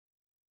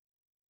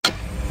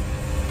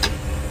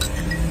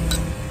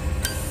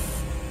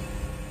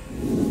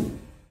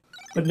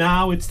But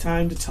now it's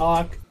time to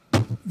talk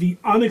the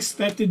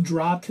unexpected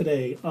drop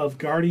today of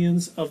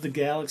Guardians of the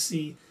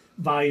Galaxy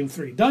Volume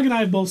 3. Doug and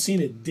I have both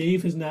seen it.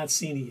 Dave has not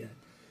seen it yet.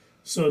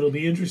 So it'll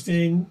be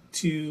interesting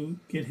to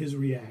get his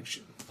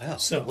reaction. Well,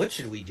 so what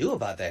should we do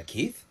about that,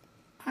 Keith?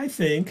 I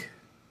think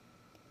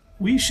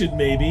we should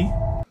maybe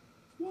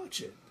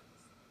watch it.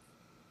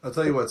 I'll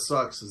tell you what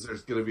sucks is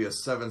there's going to be a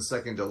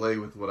 7-second delay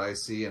with what I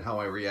see and how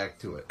I react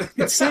to it.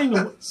 It's saying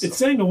a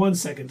 1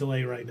 second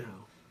delay right now.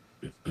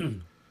 But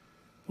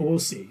we'll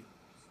see.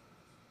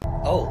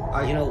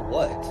 Oh, you know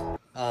what?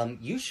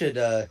 You should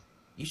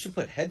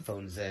put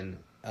headphones in,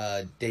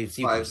 Dave.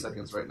 5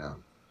 seconds right now.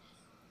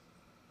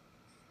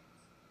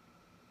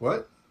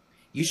 What?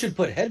 You should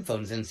put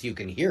headphones in so you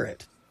can hear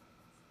it.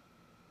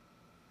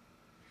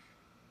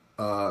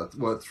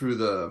 What, through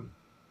the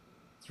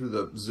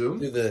Zoom?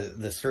 Through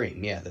the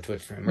stream, yeah, the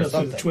Twitch stream or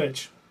something. Through the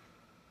Twitch.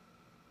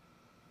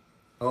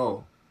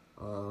 Oh,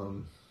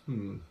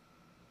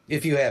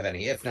 If you have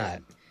any, if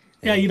not,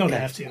 yeah, you don't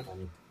have to,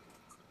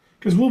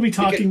 because we'll be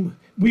talking.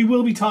 We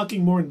will be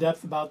talking more in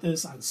depth about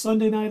this on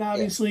Sunday night.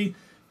 Obviously, yeah.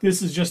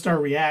 This is just our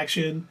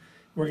reaction.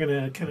 We're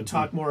gonna kind of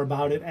talk more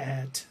about it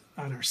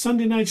on our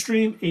Sunday night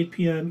stream, 8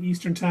 p.m.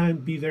 Eastern time.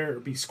 Be there or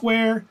be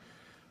square.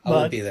 I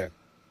won't be there.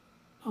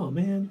 Oh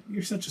man,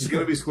 you're such a. It's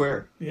gonna be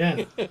square.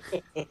 Yeah.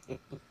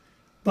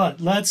 But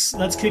let's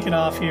kick it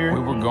off here. We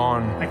were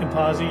gone. I can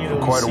pause it. For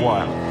quite a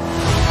while.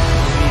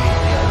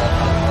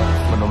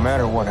 But no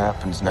matter what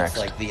happens next,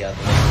 like the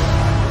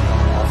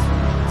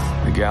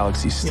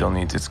galaxy still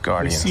needs its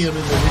guardians. We see them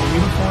in their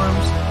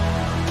uniforms.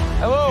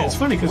 Hello. And it's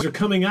funny because they're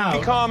coming out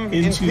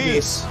into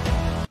this.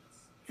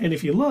 And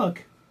if you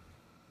look,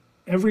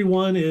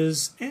 everyone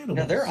is animals.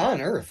 Now they're on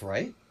Earth,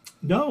 right?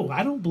 No,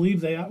 I don't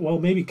believe they are. Well,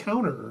 maybe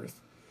counter Earth.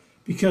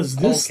 Because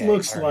this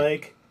looks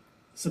like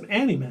some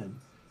Animen.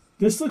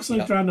 This looks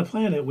like they're on the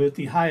planet with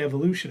the High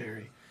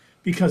Evolutionary.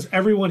 Because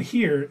everyone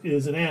here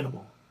is an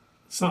animal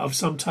of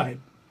some type.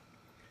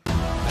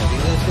 I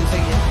think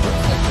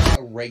it's like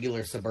a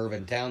regular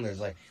suburban town.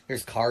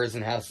 There's cars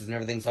and houses and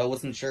everything. So I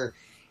wasn't sure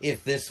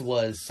if this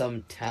was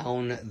some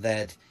town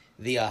that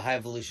the High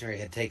Evolutionary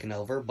had taken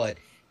over. But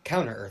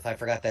counter Earth, I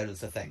forgot that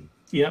was a thing.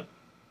 Yep.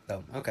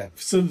 So, okay.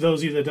 So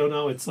those of you that don't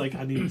know, it's like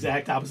on the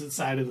exact opposite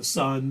side of the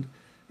sun.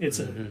 It's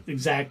an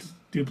exact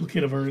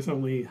duplicate of Earth,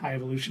 only High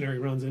Evolutionary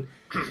runs it.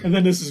 And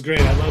then this is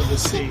great. I love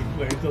this scene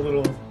where the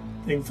little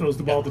thing throws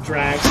the ball to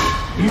Drax.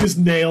 He just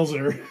nails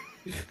her.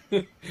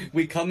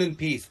 We come in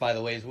peace, by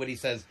the way, is what he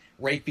says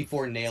right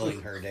before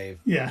nailing her, Dave.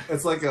 Yeah.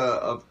 It's like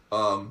a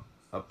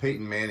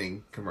Peyton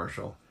Manning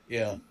commercial.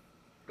 Yeah.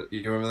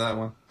 You remember that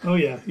one? Oh,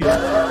 yeah.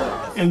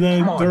 And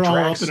then they're all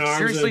up in arms.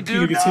 Seriously, and Peter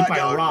dude? gets hit by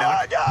a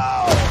rock.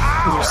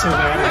 They're so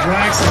bad. And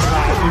Drax is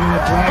laughing. Even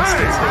though Drax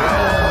gets hit.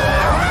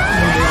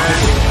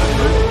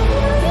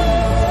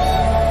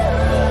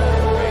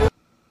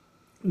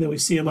 And then we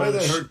see him on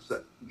that hurt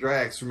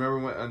Drax. Remember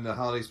when on the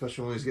holiday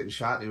special when he was getting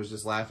shot and he was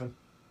just laughing?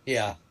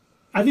 Yeah.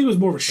 I think it was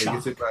more of a He shock.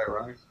 gets hit by a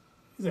rock.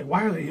 He's like,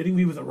 why are they hitting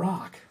me with a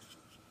rock?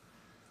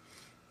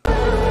 Don't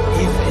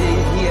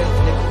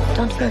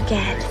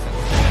forget.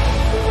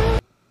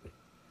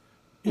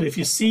 And if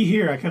you see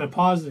here, I kind of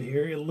paused it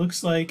here, it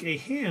looks like a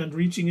hand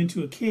reaching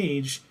into a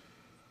cage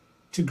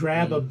to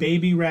grab a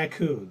baby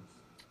raccoon.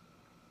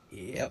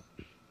 Yep.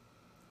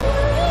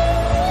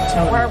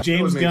 Telling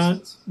you,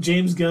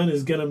 James Gunn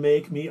is gonna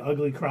make me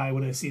ugly cry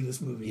when I see this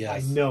movie.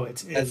 Yes. I know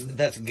it.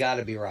 That's got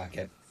to be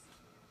Rocket.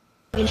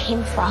 Where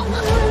came from?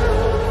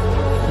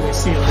 We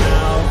see him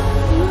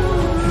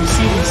now. We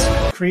see these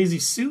crazy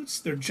suits.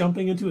 They're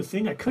jumping into a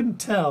thing. I couldn't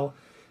tell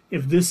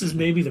if this is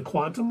maybe the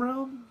quantum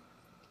realm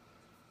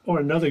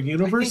or another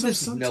universe. I think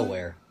this is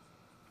nowhere.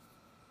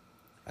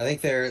 I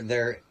think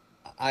they're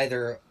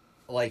either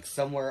like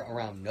somewhere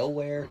around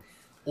nowhere,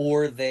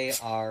 or they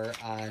are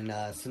on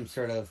some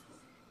sort of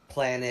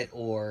planet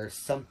or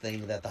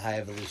something that the High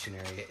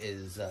Evolutionary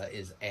is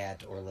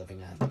at or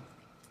living on.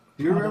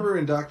 Do you remember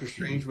in Doctor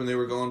Strange when they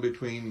were going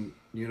between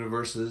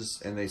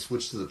universes and they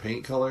switched to the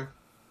paint color?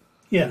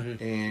 Yeah.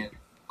 And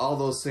all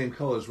those same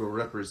colors were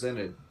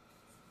represented.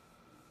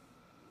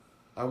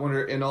 I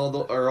wonder,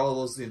 are all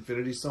those the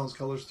Infinity Stones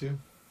colors too?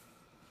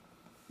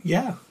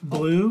 Yeah.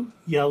 Blue,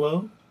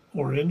 yellow,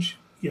 orange,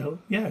 yellow.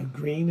 Yeah,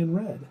 green and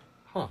red.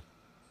 Huh.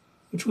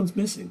 Which one's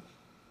missing?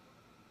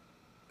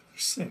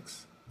 There's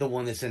 6. The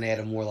one that's in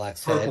Adam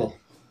Warlock's Purple. head.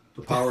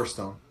 The Power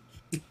Stone.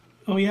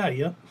 Oh, yeah,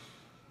 yep.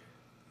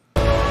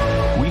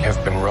 We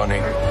have been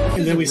running.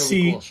 And then we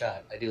see... cool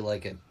shot. I do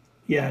like it.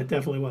 Yeah, it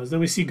definitely was.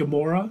 Then we see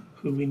Gamora,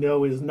 who we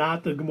know is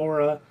not the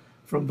Gamora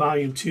from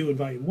Volume 2 and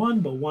Volume 1,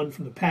 but one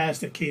from the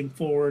past that came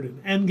forward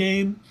in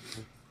Endgame.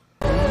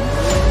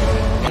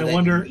 And I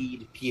wonder...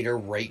 Peter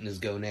right in his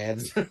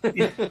gonads.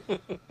 Yeah.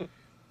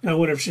 I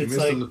wonder if she's missed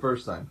like... him the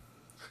first time.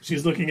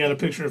 She's looking at a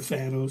picture of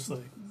Thanos,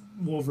 like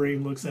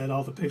Wolverine looks at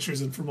all the pictures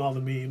and from all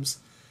the memes.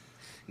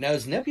 Now,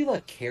 is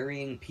Nebula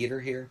carrying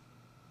Peter here?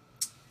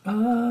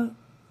 Who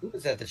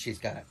is that she's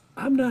got?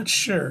 I'm not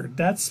sure.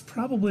 That's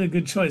probably a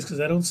good choice because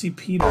I don't see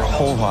Peter. Our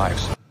whole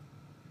lives.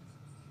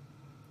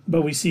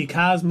 But we see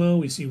Cosmo,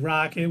 we see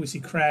Rocket, we see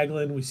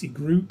Kraglin, we see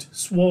Groot,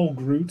 Swole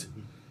Groot.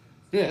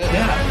 Yeah.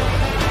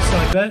 So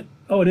I bet.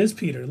 Oh, it is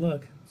Peter.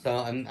 Look. So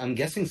I'm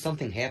guessing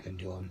something happened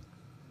to him.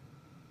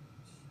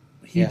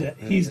 He's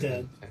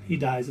dead. He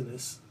dies in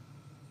this.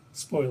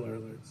 Spoiler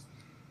alert.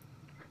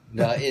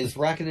 Is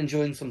Rocket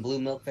enjoying some blue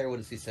milk there?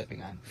 What is he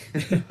sipping on?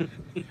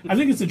 I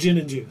think it's a gin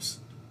and juice.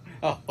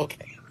 Oh,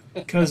 okay.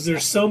 Because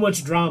there's so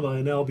much drama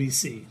in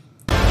LBC.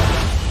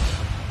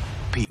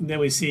 And then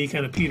we see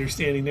kind of Peter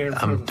standing there in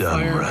front of a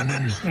fire. I'm done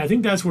running. And I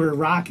think that's where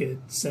Rocket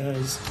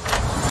says,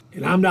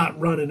 and I'm not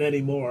running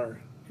anymore.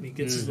 And he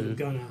gets his little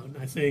gun out. And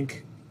I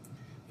think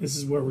this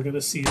is where we're going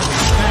to see a big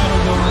battle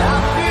going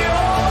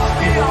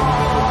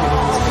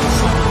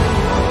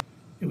on.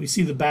 And we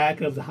see the back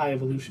of the High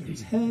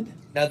Evolutionary's head.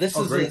 Now this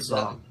is great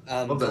song.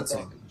 Love that go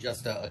song. back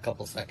just a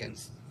couple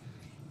seconds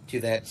to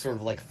that sort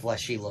of like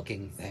fleshy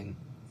looking thing.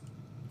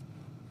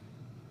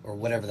 Or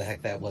whatever the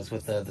heck that was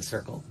with the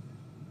circle.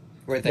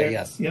 Right there,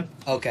 yes. Yep.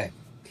 Okay.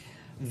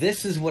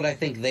 This is what I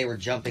think they were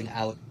jumping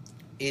out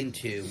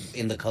into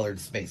in the colored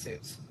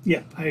spacesuits.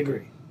 Yeah, I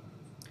agree.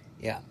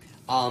 Yeah.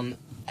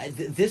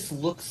 This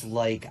looks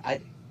like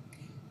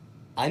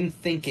I'm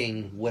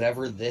thinking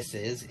whatever this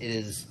is, it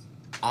is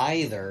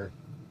either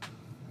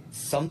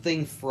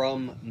something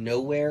from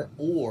nowhere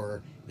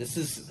or this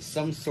is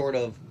some sort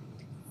of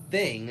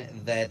thing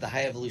that the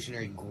High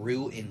Evolutionary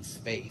grew in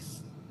space.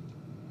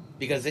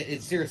 Because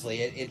it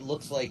seriously, it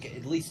looks like,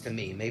 at least to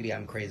me, maybe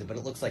I'm crazy, but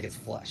it looks like it's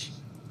flesh.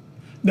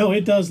 No,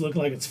 it does look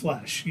like it's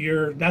flesh.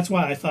 That's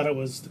why I thought it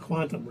was the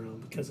quantum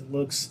realm, because it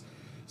looks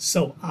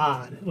so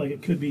odd. Like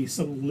it could be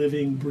some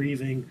living,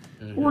 breathing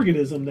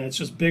organism that's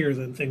just bigger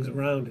than things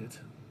around it.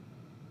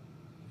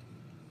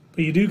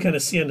 But you do kind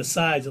of see on the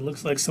sides, it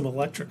looks like some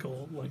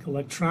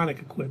electronic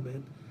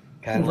equipment.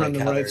 Kind of over like on the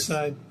how right there's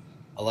side.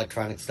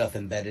 electronic stuff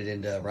embedded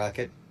into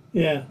Rocket.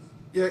 Yeah.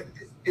 Yeah,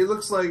 it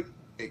looks like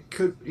it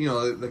could,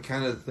 the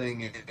kind of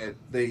thing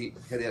they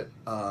had it.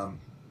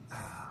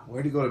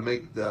 Where to go to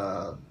make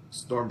the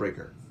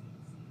Stormbreaker?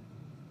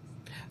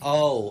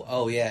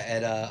 Oh yeah,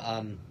 at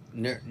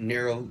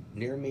Nearmere.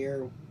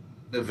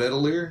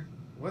 Nivedalier?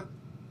 What?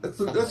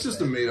 That's just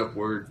a made up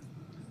word.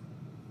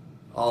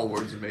 All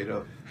words are made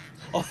up.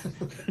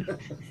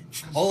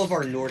 All of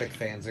our Nordic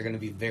fans are going to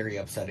be very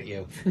upset at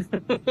you.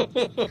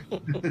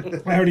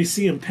 I already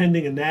see him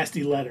pending a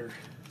nasty letter.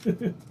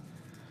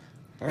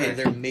 And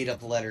they're made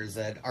up letters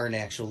that aren't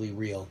actually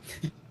real.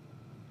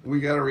 We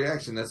got a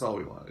reaction. That's all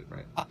we wanted,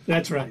 right?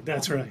 That's right.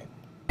 That's right.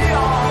 Back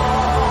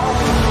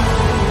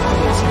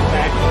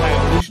of the High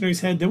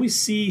Evolutionary's head. Then we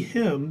see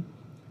him.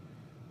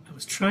 I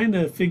was trying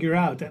to figure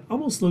out. That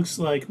almost looks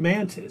like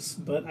Mantis,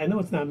 but I know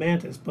it's not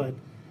Mantis. But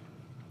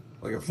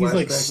Like a he's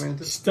like flashback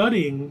Mantis?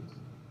 studying.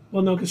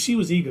 Well, no, because she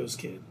was Ego's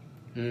kid.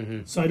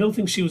 Mm-hmm. So I don't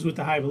think she was with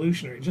the High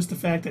Evolutionary. Just the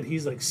fact that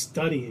he's like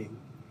studying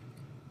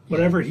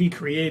whatever he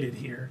created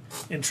here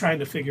and trying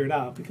to figure it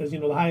out. Because,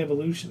 the High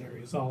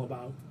Evolutionary is all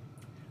about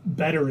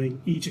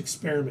bettering each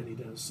experiment he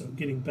does. So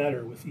getting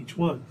better with each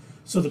one.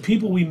 So the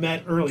people we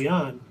met early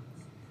on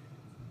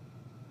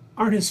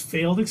aren't his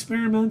failed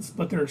experiments,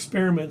 but they're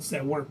experiments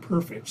that weren't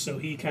perfect. So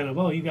he kind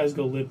of, you guys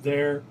go live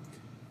there,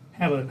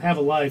 have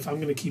a life. I'm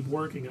going to keep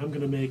working. I'm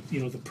going to make,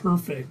 the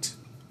perfect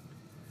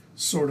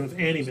sort of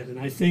animate. And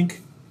I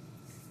think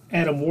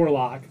Adam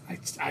Warlock,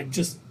 I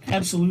just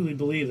absolutely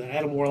believe that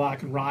Adam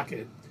Warlock and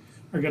Rocket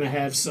are going to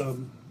have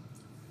some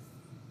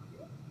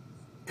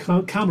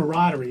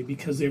camaraderie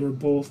because they were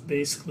both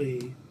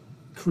basically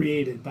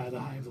created by the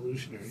High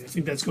Evolutionary. I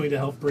think that's going to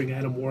help bring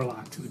Adam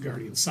Warlock to the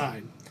Guardian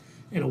side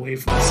and away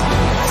from the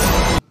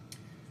side.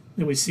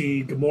 Then we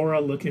see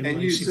Gamora looking And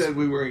like you said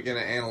we weren't going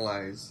to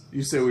analyze.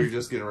 You said we were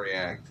just going to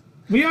react.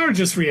 We are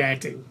just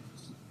reacting.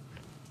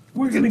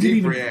 We're going to Deep get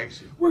even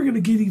reaction. We're going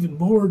to get even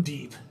more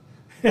deep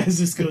as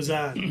this goes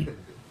on.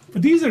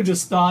 But these are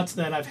just thoughts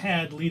that I've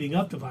had leading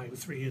up to Volume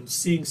 3, and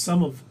seeing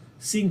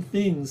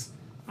things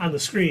on the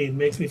screen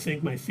makes me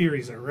think my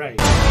theories are right.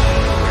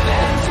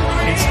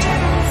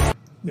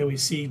 Then we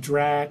see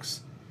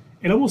Drax.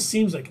 It almost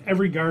seems like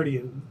every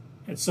Guardian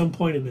at some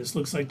point in this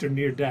looks like they're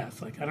near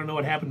death. Like, I don't know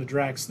what happened to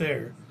Drax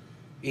there.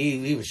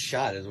 He was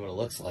shot, is what it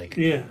looks like.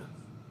 Yeah.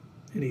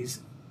 And he's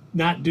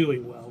not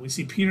doing well. We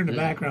see Peter in the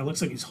background.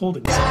 Looks like he's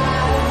holding something.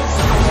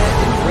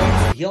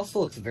 He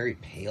also looks very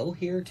pale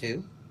here,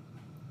 too,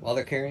 while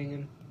they're carrying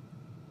him.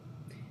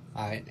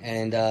 Alright,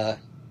 and,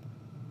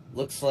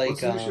 looks like,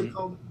 What's the mission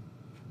called?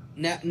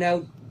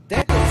 Now,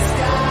 that...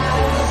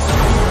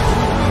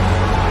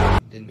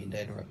 Didn't mean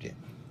to interrupt you.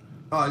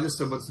 Oh, I just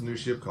said, what's the new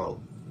ship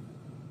called?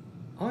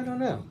 Oh, I don't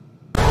know.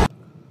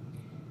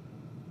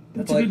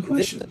 That's a good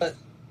question.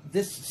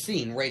 This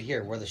scene right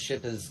here, where the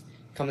ship is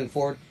coming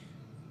forward,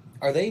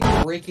 are they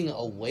breaking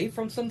away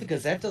from something?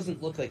 Because that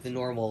doesn't look like the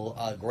normal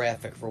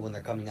graphic for when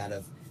they're coming out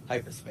of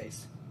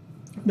hyperspace.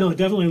 No, it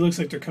definitely looks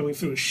like they're coming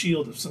through a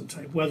shield of some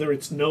type. Whether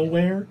it's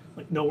Nowhere,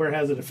 like Nowhere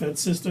has a defense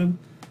system,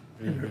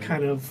 and they're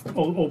kind of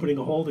opening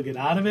a hole to get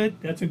out of it.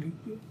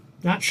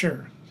 Not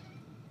sure.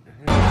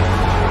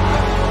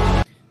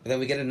 And then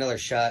we get another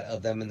shot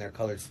of them in their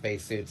colored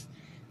spacesuits.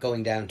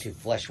 going down to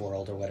Flesh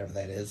World or whatever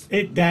that is.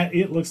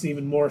 It looks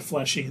even more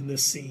fleshy in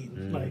this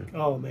scene. Like,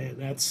 oh man,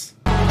 that's.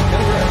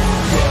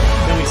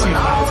 Yeah. Then we see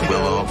Rocket. We'll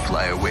all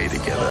fly away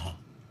together.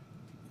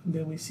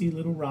 Then we see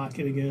little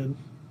Rocket again.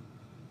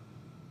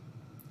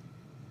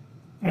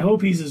 I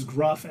hope he's as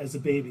gruff as a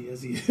baby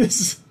as he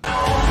is.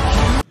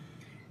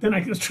 Then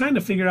I was trying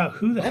to figure out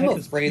who the heck is. I'm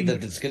afraid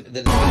that it's going to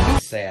be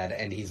sad,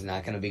 and he's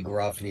not going to be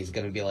gruff, and he's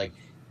going to be like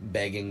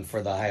begging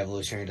for the High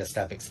Evolutionary to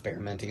stop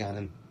experimenting on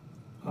him.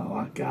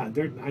 Oh God,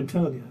 I'm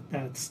telling you,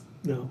 that's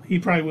no. He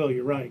probably will.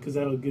 You're right, because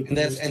that'll get. And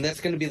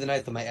that's going to be the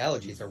night that my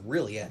allergies are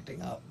really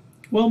acting up.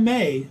 Well,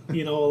 May,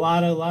 a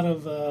lot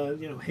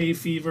of hay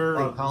fever, A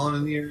lot of pollen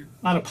in the air.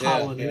 a lot of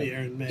pollen in the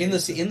air in May. In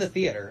the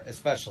theater,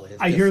 especially.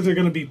 I hear they're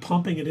going to be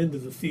pumping it into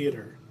the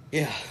theater.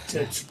 Yeah.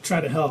 To try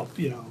to help,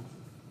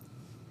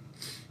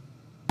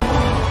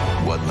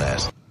 One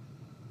last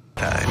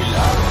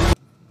time.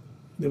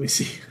 Then we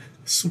see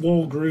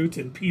Swole Groot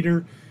and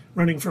Peter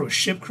running from a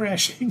ship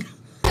crashing.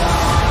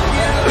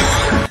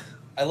 I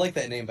like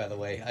that name, by the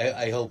way.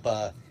 I hope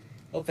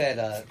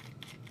that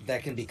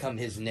that can become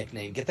his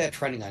nickname. Get that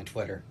trending on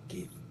Twitter,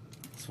 Keith.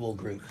 Swole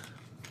Groot.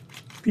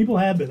 People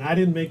have been. I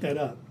didn't make that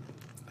up.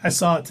 I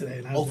saw it today,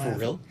 and I was laughing. For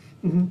real?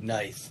 Mm-hmm.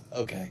 Nice.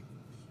 Okay.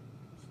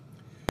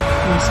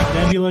 Then we see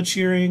Nebula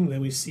cheering.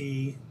 Then we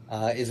see.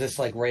 Is this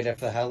like right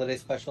after the holiday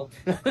special?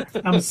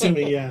 I'm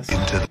assuming yes.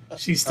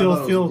 She's I still thought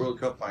it was filled. World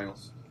Cup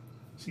finals.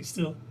 She's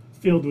still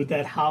filled with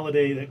that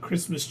holiday, that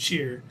Christmas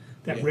cheer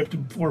that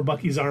ripped poor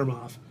Bucky's arm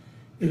off.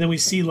 And then we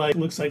see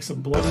looks like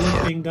some blood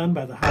work being done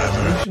by the High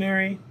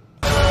Evolutionary,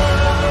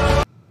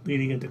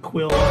 leading into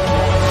Quill.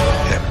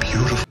 They're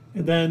beautiful.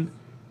 And then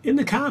in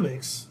the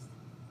comics,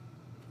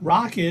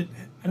 Rocket,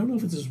 I don't know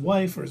if it's his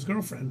wife or his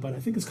girlfriend, but I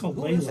think it's called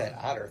Who Layla. is that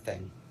otter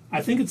thing?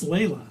 I think it's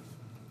Layla.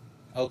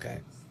 Okay.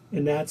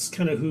 And that's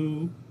kind of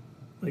who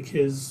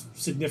his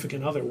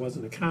significant other was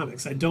in the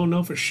comics. I don't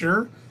know for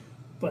sure,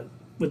 but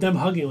with them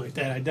hugging like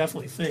that, I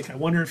definitely think. I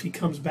wonder if he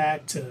comes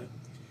back to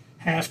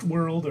Half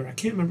World, or I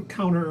can't remember,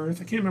 Counter Earth.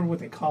 I can't remember what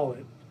they call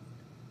it.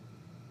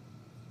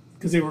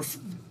 Because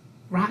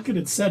Rocket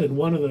had said in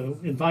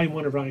Volume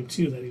 1 or Volume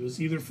 2 that he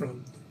was either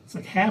from, it's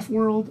like Half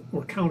World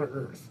or Counter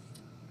Earth.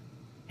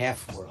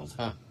 Half World,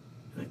 huh?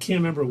 I can't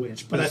remember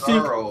which, but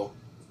Bizarro. I think.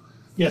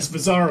 Yes,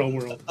 Bizarro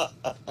World.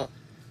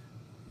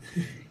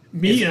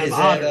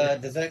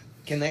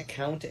 Can that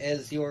count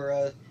as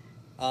your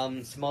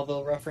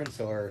Smallville reference,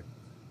 or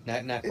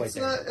not quite It's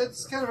there?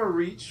 it's kind of a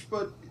reach,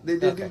 but they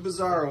did do Okay.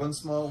 Bizarro in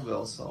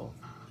Smallville, so.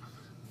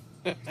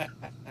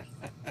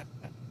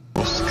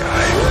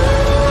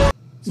 Sky.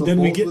 So Then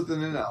we both get-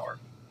 within an hour.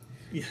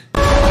 Yeah.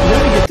 And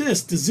then we get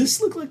this. Does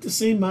this look like the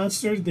same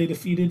monster they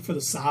defeated for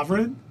the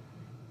Sovereign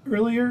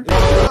earlier? It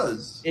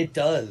does. It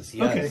does,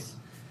 yes. Okay.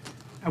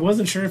 I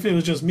wasn't sure if it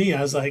was just me.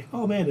 I was like,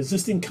 oh man, is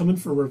this thing coming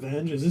for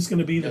revenge? Is this going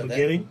to be the No, that-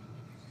 beginning?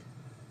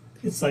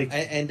 It's like,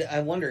 And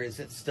I wonder, is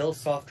it still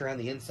softer on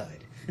the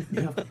inside?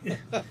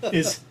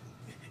 is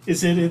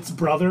it its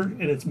brother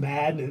and it's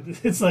mad and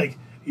it's like,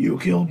 you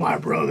killed my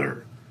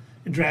brother,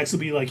 and Drax will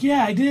be like,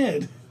 yeah, I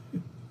did.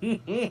 And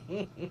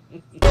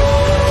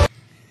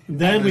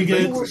then we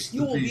get,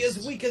 You will be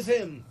as weak as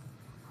him.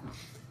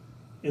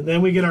 and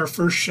then we get our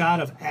first shot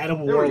of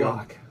Adam There we go.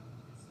 Warlock.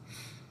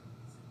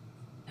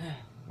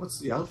 What's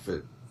the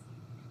outfit?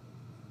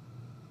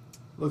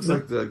 Looks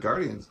like the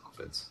Guardians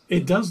outfits.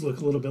 It does look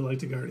a little bit like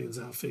the Guardian's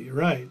outfit. You're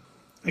right.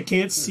 I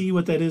can't see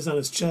what that is on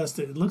his chest.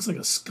 It looks like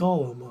a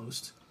skull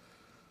almost.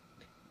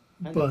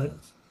 But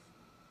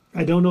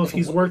I don't know if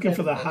he's working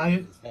for the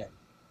high.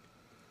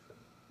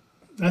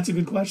 That's a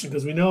good question,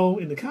 because we know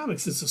in the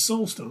comics it's a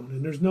Soul Stone,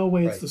 and there's no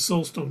way it's Right. the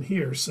Soul Stone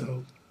here.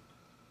 So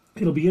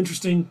it'll be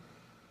interesting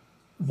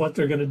what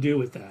they're going to do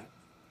with that.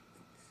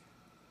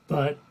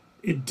 But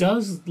it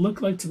does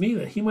look like to me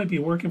that he might be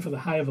working for the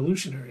High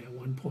Evolutionary at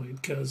one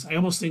point, because I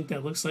almost think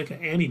that looks like an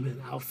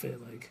Animan outfit.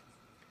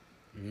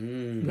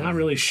 Not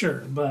really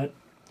sure, but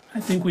I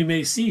think we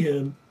may see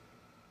him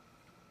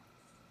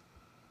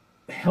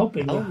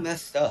helping. How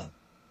messed up.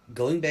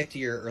 Going back to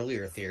your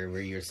earlier theory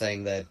where you're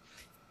saying that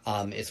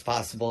it's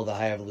possible the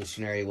High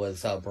Evolutionary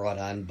was brought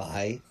on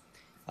by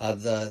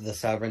the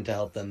Sovereign to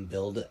help them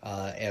build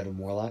Adam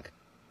Warlock.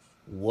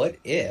 What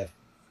if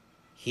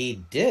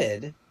he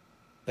did,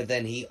 but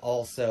then he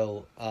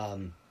also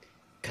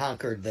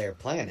conquered their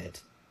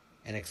planet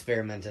and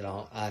experimented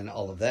on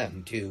all of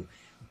them to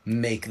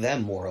make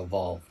them more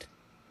evolved?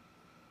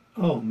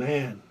 Oh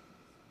man,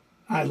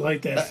 I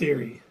like that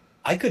theory.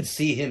 I could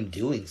see him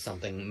doing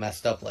something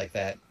messed up like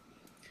that.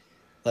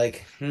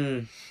 Like,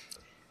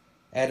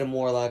 Adam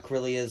Warlock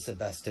really is the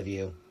best of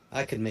you.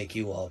 I could make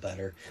you all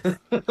better.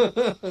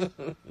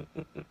 That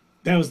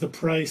was the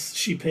price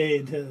she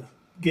paid to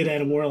get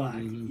Adam Warlock.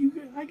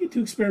 I get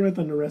to experiment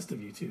on the rest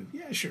of you too.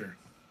 Yeah, sure.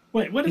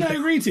 Wait, what did I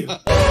agree to?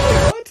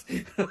 What?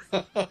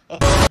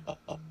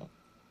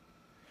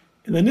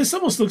 And then this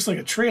almost looks like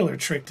a trailer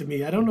trick to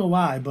me. I don't know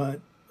why,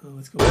 but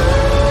let's go. It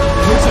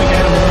looks like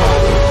Adam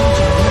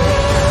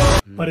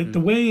Warlock. But the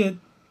way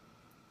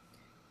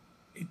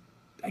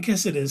I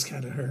guess it is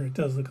kind of her. It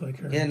does look like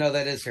her. Yeah, no,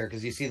 that is her,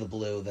 because you see the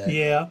blue.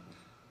 Yeah.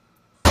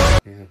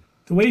 Yeah.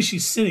 The way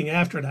she's sitting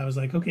after it, I was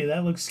like, okay,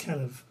 that looks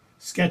kind of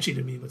sketchy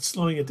to me, but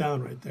slowing it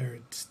down right there,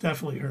 it's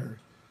definitely her.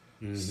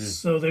 Mm-hmm.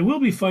 So they will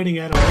be fighting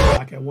Adam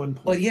Warlock at one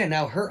point. But yeah,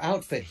 now her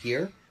outfit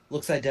here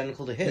looks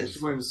identical to his. Yeah,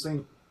 she's wearing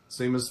the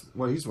same as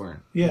what he's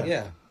wearing. Yeah.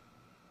 Yeah.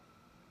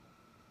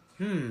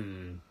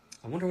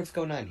 I wonder what's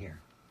going on here.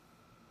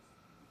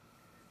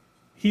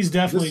 He's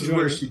definitely This is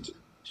where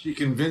she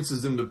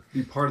convinces him to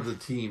be part of the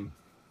team.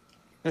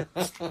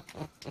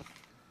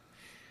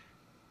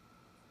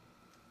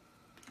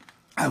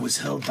 I was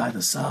held by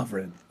the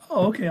Sovereign.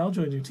 Oh, okay, I'll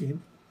join your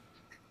team.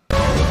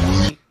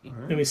 Right.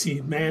 Then we see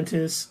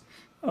Mantis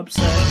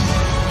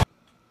upset.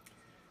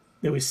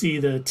 Then we see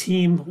the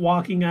team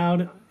walking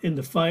out in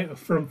the fight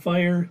from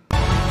fire.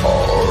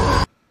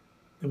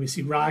 Then we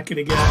see Rocket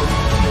again.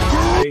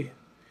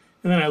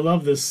 And then I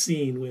love this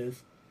scene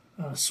with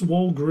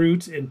Swole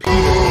Groot and Peter.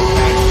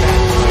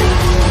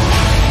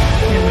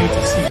 Can't wait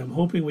to see them.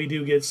 Hoping we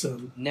do get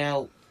some.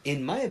 Now,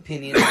 in my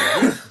opinion,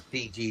 this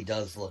CG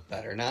does look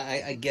better. Now,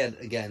 I get,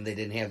 again, they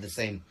didn't have the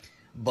same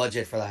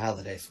budget for the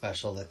holiday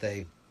special that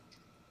they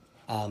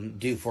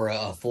do for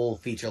a full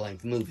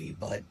feature-length movie,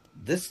 but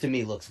this, to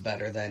me, looks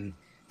better than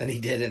he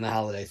did in the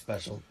holiday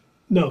special.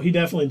 No, he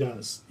definitely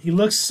does. He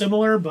looks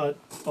similar, but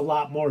a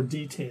lot more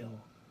detail.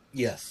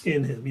 Yes.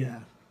 In him,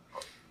 yeah.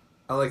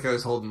 I like how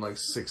he's holding like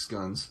 6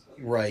 guns.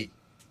 Right.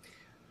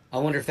 I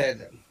wonder if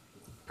that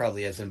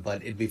probably isn't,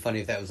 but it'd be funny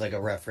if that was like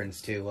a reference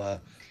to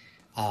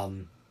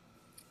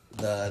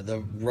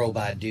the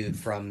robot dude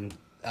from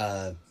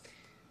the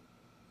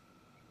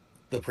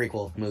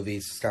prequel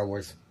movies, Star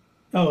Wars.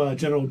 Oh,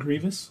 General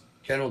Grievous?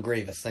 General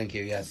Grievous, thank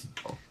you, yes.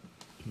 Oh.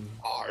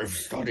 I've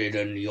studied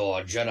in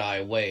your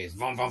Jedi ways.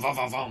 Vom, vom, vom,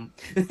 vom, vom.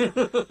 And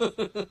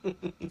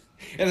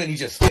then he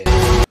just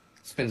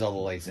spins all the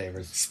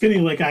lightsabers.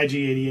 Spinning like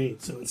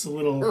IG-88, so it's a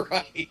little...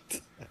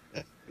 Right.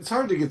 It's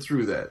hard to get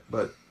through that,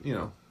 but, you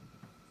know.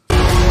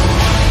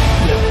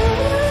 Yeah.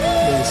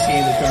 Really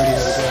seeing the Guardian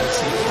of the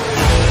Galaxy.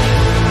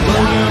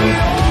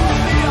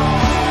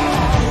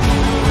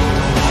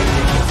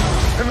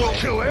 And we'll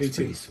kill it.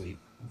 Pretty sweet.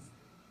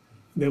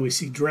 Then we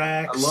see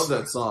Drax. I love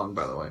that song,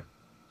 by the way.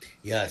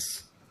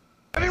 Yes.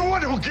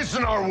 Anyone who gets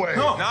in our way.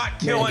 No, not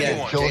kill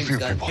anyone. Kill a few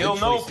people. Kill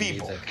no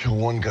people. Kill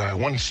one guy,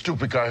 one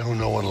stupid guy who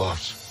no one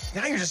loves.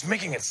 Now you're just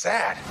making it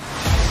sad.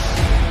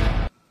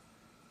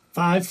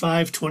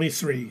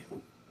 5/5/23.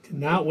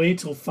 Cannot wait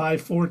till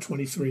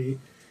 5/4/23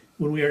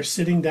 when we are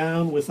sitting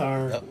down with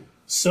our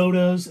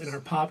sodas and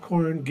our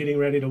popcorn getting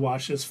ready to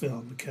watch this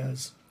film,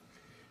 because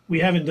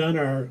we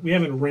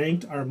haven't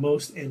ranked our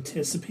most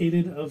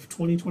anticipated of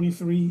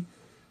 2023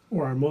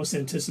 or our most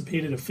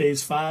anticipated of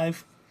Phase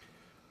 5.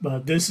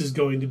 But this is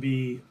going to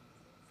be,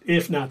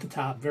 if not the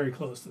top, very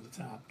close to the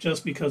top,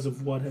 just because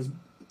of what has,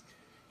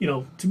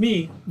 to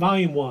me,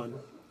 Volume 1,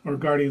 or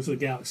Guardians of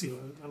the Galaxy,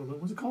 I don't know,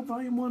 was it called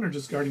Volume 1 or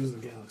just Guardians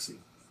of the Galaxy?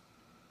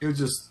 It was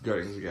just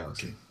Guardians of the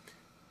Galaxy.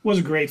 Was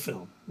a great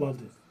film.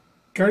 Loved it.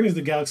 Guardians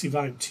of the Galaxy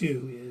Volume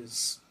 2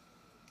 is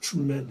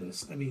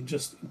tremendous. I mean,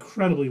 just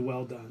incredibly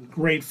well done.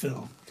 Great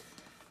film.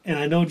 And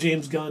I know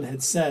James Gunn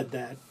had said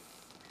that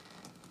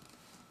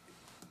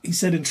he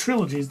said in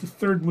trilogies, the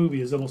third movie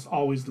is almost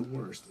always the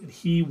worst. And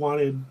he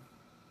wanted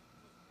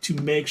to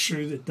make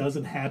sure that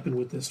doesn't happen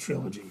with this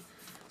trilogy.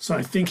 So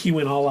I think he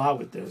went all out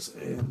with this.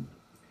 And,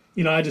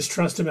 I just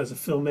trust him as a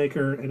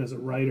filmmaker and as a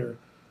writer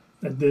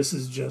that this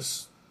is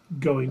just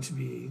going to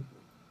be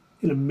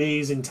an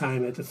amazing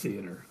time at the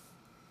theater.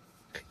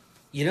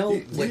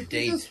 What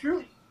date? That's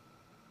true?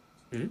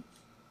 Do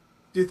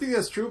you think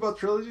that's true about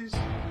trilogies?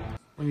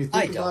 When you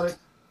think about it?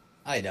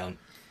 I don't.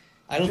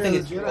 I don't think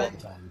it's true all the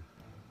time.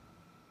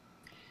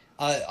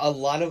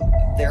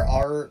 There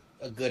are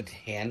a good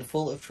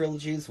handful of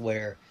trilogies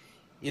where,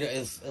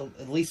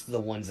 at least the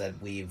ones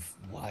that we've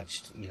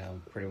watched,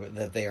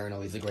 that they aren't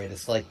always the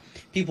greatest. Like,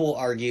 people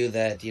argue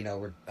that,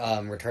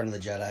 Return of the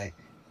Jedi,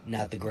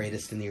 not the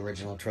greatest in the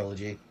original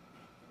trilogy.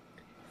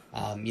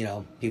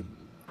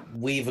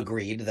 We've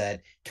agreed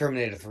that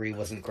Terminator 3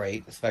 wasn't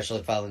great,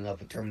 especially following up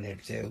with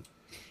Terminator 2.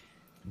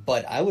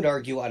 But I would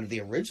argue out of the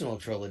original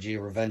trilogy,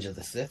 Revenge of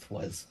the Sith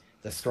was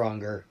the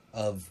stronger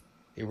of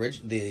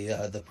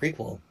the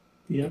prequel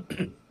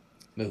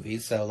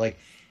movies. So,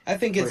 I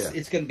think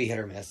it's going to be hit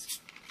or miss.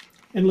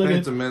 And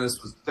Phantom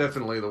Menace was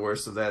definitely the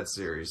worst of that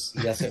series.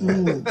 Yes, it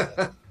was.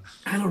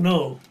 I don't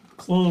know.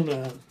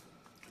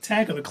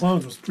 Attack of the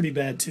Clones was pretty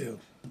bad, too.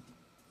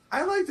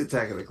 I liked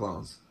Attack of the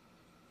Clones.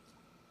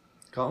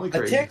 Call me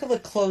crazy. Attack of the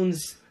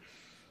Clones,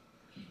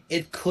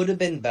 it could have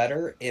been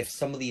better if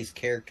some of these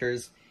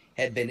characters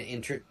had been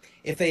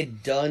if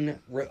they'd done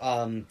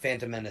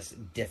Phantom Menace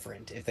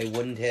different. If they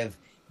wouldn't have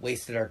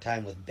wasted our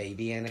time with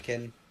baby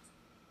Anakin.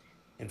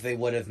 If they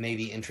would have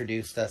maybe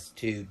introduced us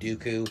to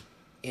Dooku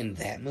in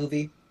that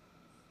movie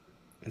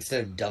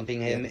instead of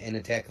dumping him in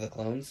Attack of the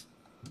Clones,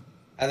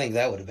 I think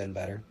that would have been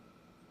better.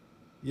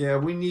 Yeah,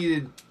 we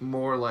needed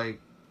more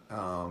like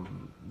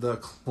the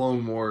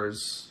Clone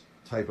Wars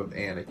type of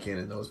Anakin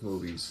in those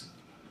movies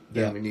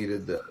than we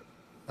needed the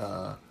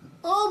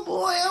oh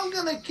boy, I'm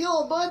gonna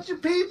kill a bunch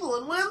of people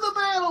and win the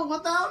battle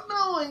without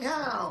knowing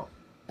how.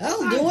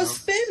 I'll do a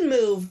spin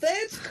move.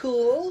 That's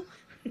cool.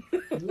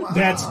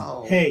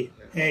 Wow. Hey,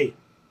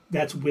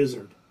 that's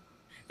Wizard.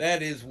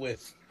 That is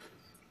with.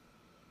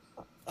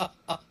 I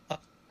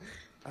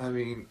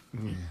mean,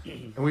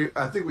 and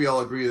I think we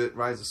all agree that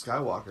Rise of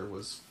Skywalker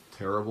was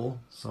terrible.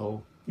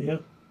 So Yeah.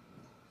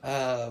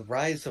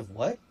 Rise of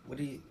what? What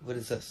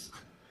is this?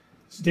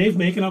 Is Dave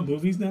making up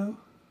movies now?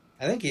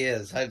 I think he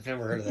is. I've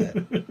never heard of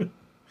that.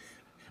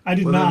 I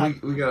did not. Then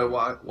we gotta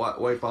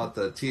wipe out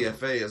the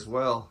TFA as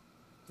well.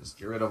 Just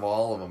get rid of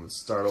all of them and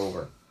start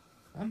over.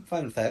 I'm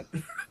fine with that.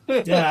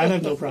 Yeah, I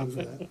have no problems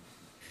with that.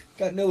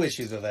 Got no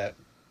issues with that.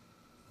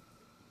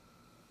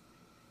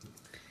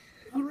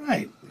 All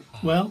right.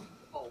 Well,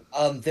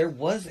 there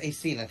was a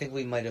scene. I think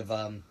we might have.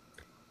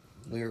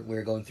 We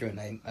were going through, and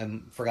I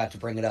forgot to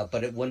bring it up.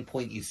 But at one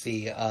point, you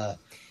see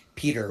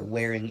Peter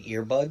wearing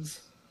earbuds,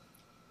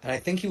 and I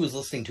think he was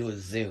listening to a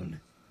Zune.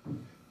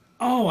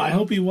 oh, I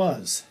hope he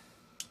was.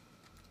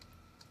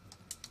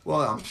 Well,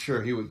 I'm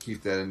sure he would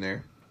keep that in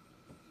there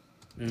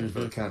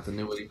for the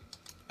continuity.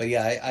 But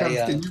yeah,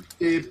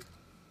 Continuity.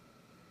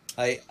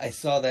 I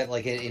saw that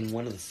like in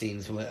one of the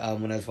scenes when I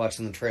was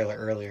watching the trailer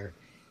earlier,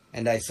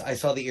 and I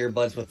saw the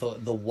earbuds with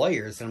the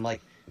wires, and I'm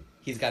like,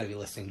 he's got to be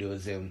listening to a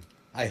Zune.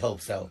 I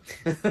hope so.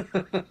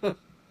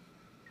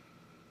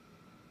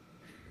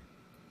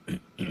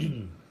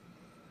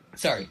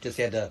 Sorry, just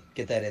had to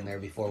get that in there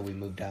before we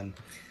moved on.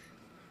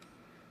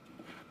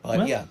 But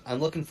Well, yeah, I'm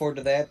looking forward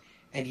to that.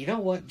 And you know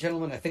what,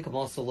 gentlemen? I think I'm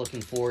also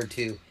looking forward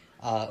to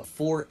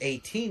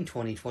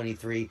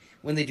 4/18/2023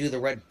 when they do the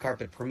red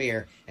carpet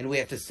premiere, and we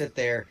have to sit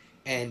there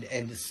and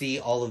see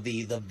all of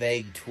the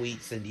vague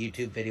tweets and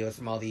YouTube videos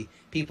from all the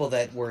people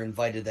that were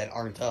invited that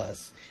aren't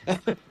us.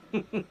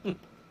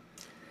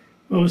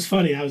 Well, it was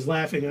funny. I was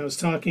laughing. I was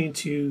talking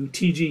to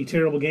TG,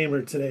 Terrible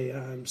Gamer, today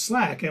on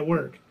Slack at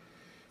work.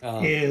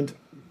 And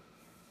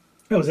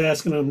I was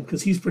asking him,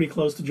 because he's pretty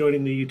close to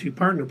joining the YouTube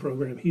Partner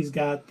Program. He's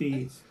got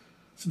the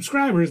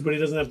subscribers, but he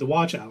doesn't have the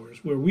watch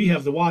hours, where we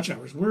have the watch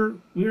hours. We're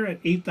at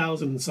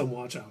 8,000 and some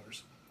watch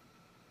hours.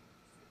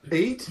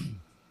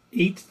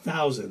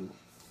 8,000.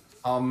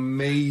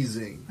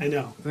 Amazing. I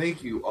know.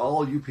 Thank you,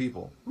 all you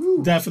people.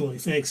 Definitely.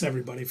 Thanks,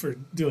 everybody, for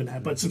doing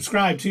that. But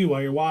subscribe, too,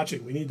 while you're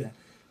watching. We need that.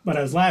 But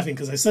I was laughing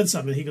because I said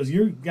something. And he goes,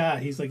 "Your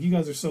guy." He's like, "You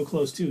guys are so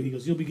close, too." He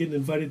goes, "You'll be getting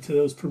invited to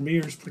those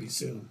premieres pretty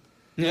soon."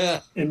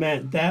 Yeah. And,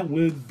 man, that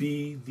would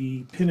be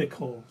the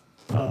pinnacle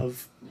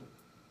of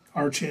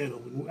our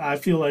channel. I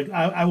feel like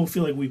I will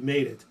feel like we've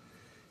made it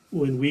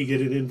when we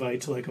get an invite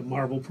to like a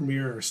Marvel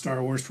premiere or a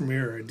Star Wars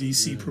premiere or a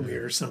DC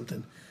premiere or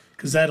something,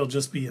 because that'll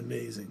just be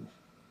amazing.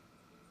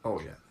 Oh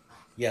yeah.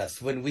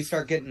 Yes, when we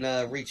start getting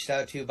reached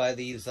out to by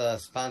these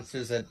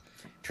sponsors that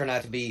turn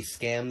out to be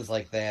scams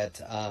like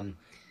that.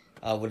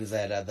 What is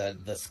that?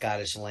 The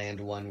Scottish Land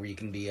one where you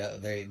can be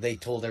they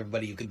told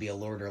everybody you could be a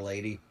lord or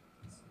lady.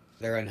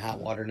 They're in hot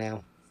water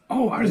now.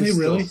 Oh, are they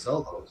really?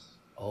 Still sell those.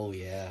 Oh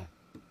yeah.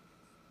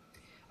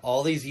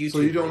 All these YouTubers. So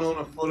you don't own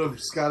a foot of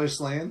Scottish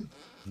land?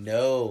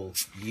 No,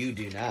 you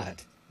do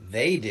not.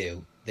 They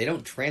do. They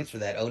don't transfer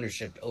that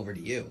ownership over to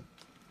you.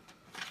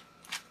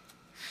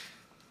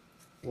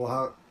 Well,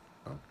 how?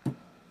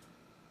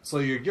 So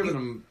you're giving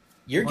them.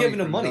 You're giving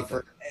them money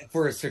nothing.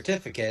 for a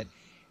certificate,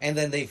 and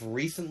then they've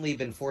recently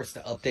been forced to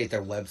update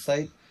their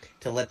website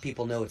to let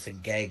people know it's a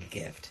gag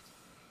gift,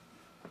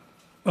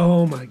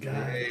 Oh my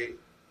God! Hey,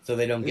 so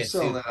they don't They're get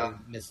selling too that on-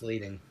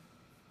 misleading.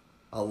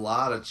 a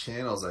lot of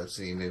channels I've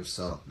seen they're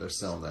selling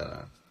that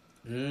on.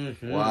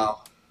 Mm-hmm.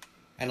 Wow.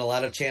 And a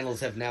lot of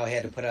channels have now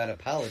had to put out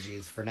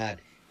apologies for not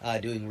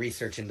doing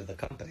research into the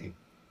company.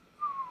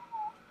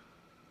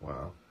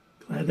 Wow.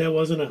 Glad that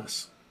wasn't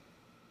us.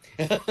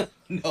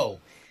 No.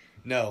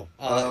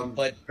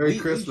 But Merry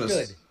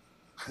Christmas.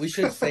 We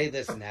should say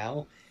this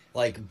now,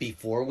 like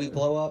before we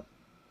blow up.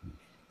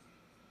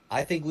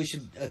 I think we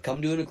should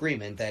come to an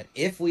agreement that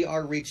if we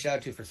are reached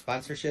out to for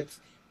sponsorships,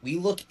 we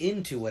look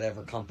into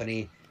whatever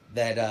company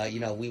that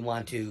we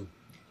want to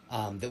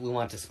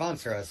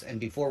sponsor us, and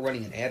before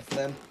running an ad for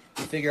them,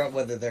 we figure out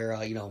whether they're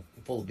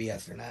full of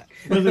BS or not.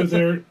 Whether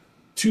they're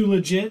too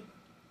legit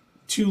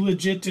to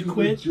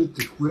quit. Legit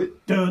to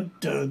quit. Dun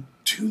dun.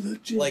 Too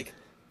legit. Like,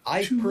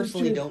 I Too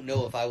personally legit. don't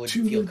know if I would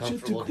Too feel legit to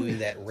comfortable quit. doing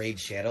that Raid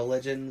Shadow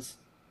Legends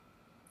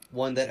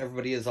one that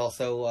everybody is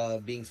also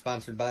being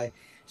sponsored by,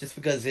 just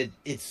because it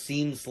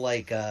seems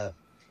like one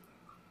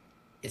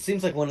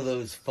of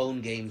those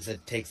phone games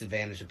that takes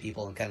advantage of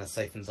people and kind of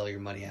siphons all your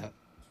money out.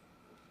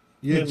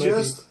 You It might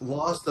just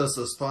lost us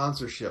a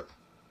sponsorship.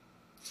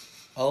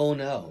 Oh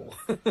no.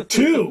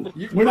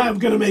 2. We're not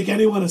going to make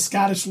anyone a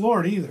Scottish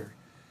lord either.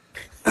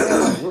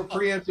 We're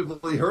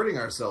preemptively hurting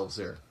ourselves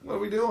here. What are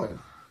we doing?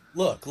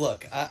 Look,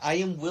 I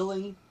am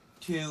willing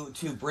to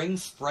bring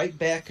Sprite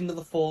back into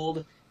the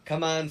fold.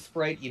 Come on,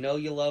 Sprite, you know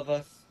you love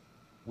us.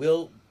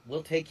 We'll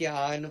take you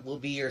on. We'll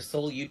be your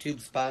sole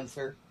YouTube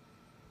sponsor.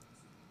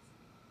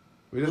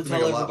 We We'll have to make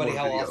tell a lot everybody more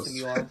how videos. awesome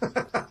you are.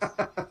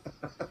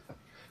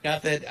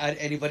 Not that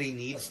anybody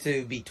needs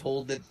to be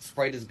told that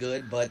Sprite is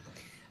good, but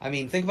I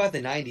mean, think about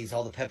the '90s,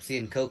 all the Pepsi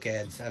and Coke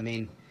ads. I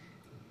mean,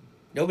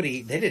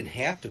 they didn't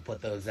have to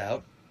put those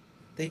out;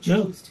 they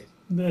chose to.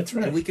 That's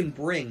right. And we can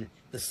bring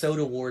the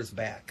soda wars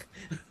back.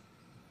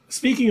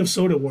 Speaking of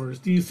soda wars,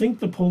 do you think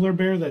the polar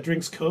bear that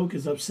drinks Coke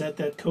is upset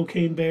that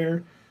Cocaine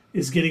Bear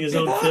is getting his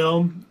own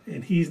film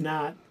and he's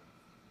not?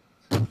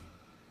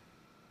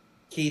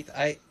 Keith,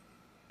 I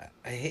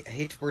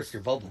hate to burst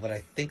your bubble, but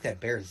I think that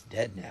bear is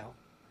dead now.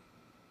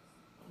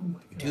 Oh my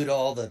God. Due to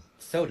all the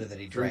soda that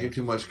he drank. Drinking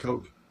too much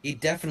Coke. He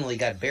definitely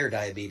got bear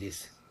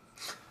diabetes.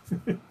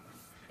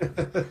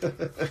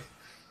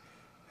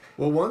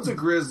 Well, one's a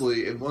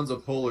grizzly and one's a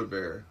polar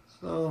bear.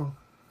 So,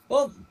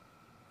 well,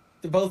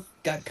 they both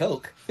got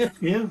Coke.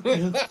 Yeah.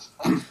 and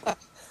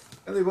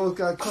they both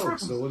got Coke.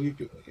 So what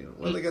do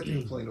what do they got to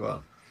complain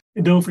about?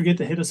 And don't forget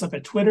to hit us up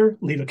at Twitter,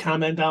 leave a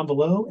comment down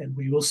below, and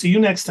we will see you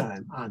next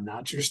time on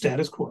Not Your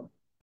Status Quo.